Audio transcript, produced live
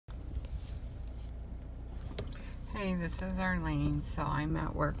Okay, this is our lane, so I'm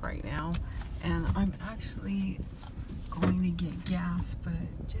at work right now, and I'm actually going to get gas, but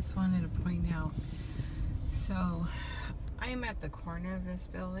just wanted to point out, so I'm at the corner of this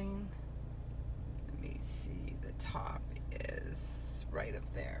building. Let me see, the top is right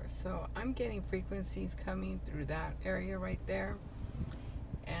up there, so I'm getting frequencies coming through that area right there,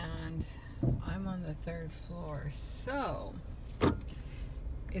 and I'm on the 3rd floor, so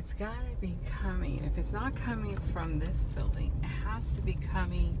it's got to be coming. If it's not coming from this building, it has to be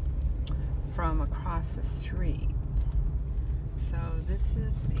coming from across the street. So this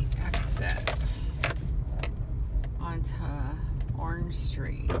is the exit onto Orange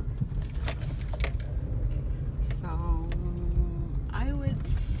Street. So I would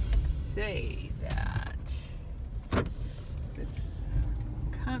say that it's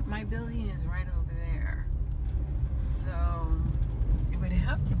my building is right over there. So it would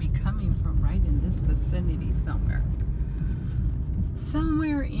have to be coming from right in this vicinity somewhere.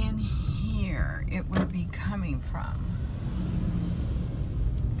 Somewhere in here it would be coming from,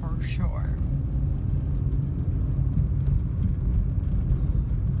 for sure.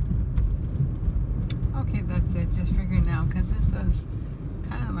 Okay, that's it. Just figuring out, because this was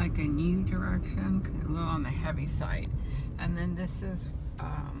kind of like a new direction, a little on the heavy side. And then this is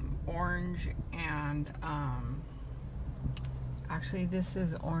Orange and actually this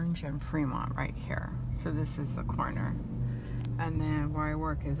is Orange and Fremont right here. So this is the corner. And then where I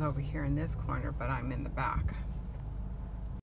work is over here in this corner, but I'm in the back.